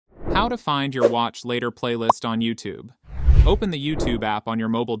How to find your Watch Later playlist on YouTube. Open the YouTube app on your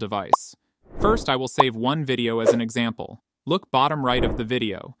mobile device. First, I will save one video as an example. Look bottom right of the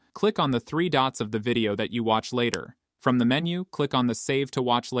video. Click on the three dots of the video that you watch later. From the menu, click on the Save to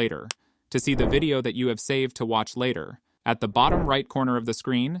Watch Later to see the video that you have saved to watch later. At the bottom right corner of the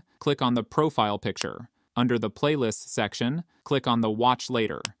screen, click on the profile picture. Under the Playlists section, click on the Watch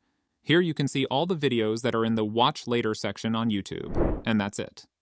Later. Here you can see all the videos that are in the Watch Later section on YouTube. And that's it.